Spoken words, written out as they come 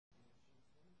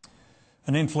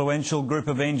An influential group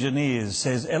of engineers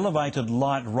says elevated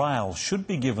light rail should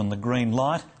be given the green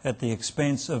light at the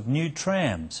expense of new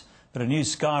trams. But a new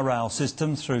SkyRail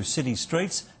system through city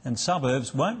streets and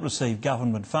suburbs won't receive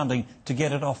government funding to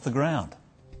get it off the ground.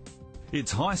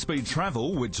 It's high-speed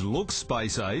travel which looks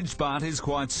space-age but is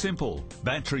quite simple.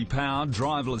 Battery-powered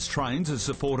driverless trains are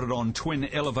supported on twin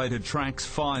elevated tracks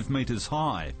 5 metres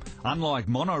high. Unlike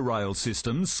monorail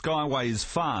systems, SkyWay is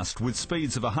fast with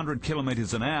speeds of 100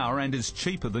 kilometres an hour and is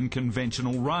cheaper than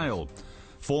conventional rail.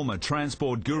 Former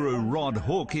transport guru Rod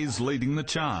Hook is leading the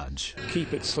charge.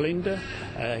 Keep it slender,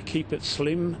 keep it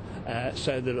slim,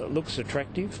 so that it looks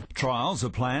attractive. Trials are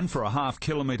planned for a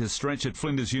half-kilometre stretch at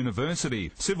Flinders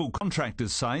University. Civil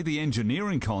contractors say the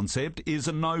engineering concept is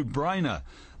a no-brainer.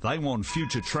 They want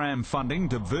future tram funding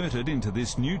diverted into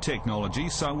this new technology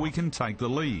so we can take the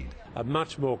lead. A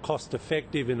much more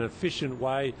cost-effective and efficient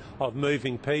way of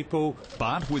moving people.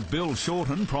 But with Bill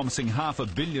Shorten promising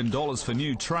 $500 million for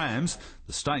new trams,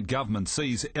 the state government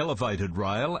sees elevated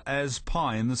rail as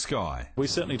pie in the sky. We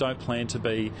certainly don't plan to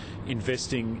be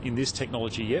investing in this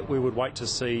technology yet. We would wait to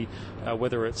see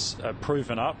whether it's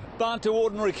proven up. But do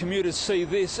ordinary commuters see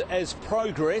this as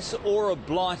progress or a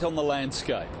blight on the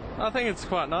landscape? I think it's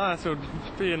quite nice. It would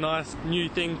be a nice new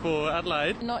thing for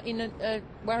Adelaide. Not in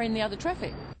worrying the other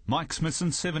traffic. Mike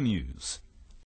Smithson, 7 News.